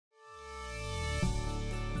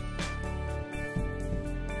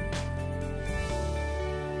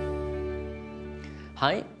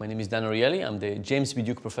Hi, my name is Dan Ariely. I'm the James B.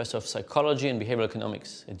 Duke Professor of Psychology and Behavioral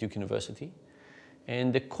Economics at Duke University.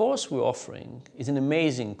 And the course we're offering is an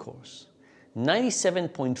amazing course.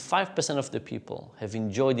 97.5% of the people have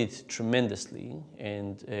enjoyed it tremendously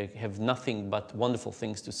and have nothing but wonderful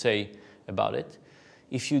things to say about it.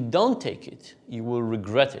 If you don't take it, you will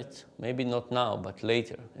regret it, maybe not now, but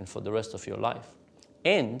later and for the rest of your life.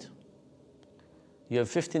 And you have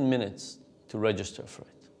 15 minutes to register for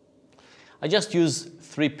it. I just use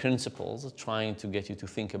 3 principles trying to get you to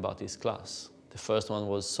think about this class. The first one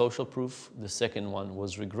was social proof, the second one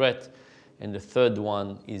was regret, and the third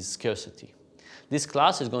one is scarcity. This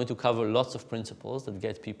class is going to cover lots of principles that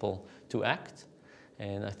get people to act,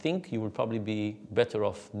 and I think you will probably be better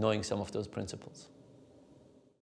off knowing some of those principles.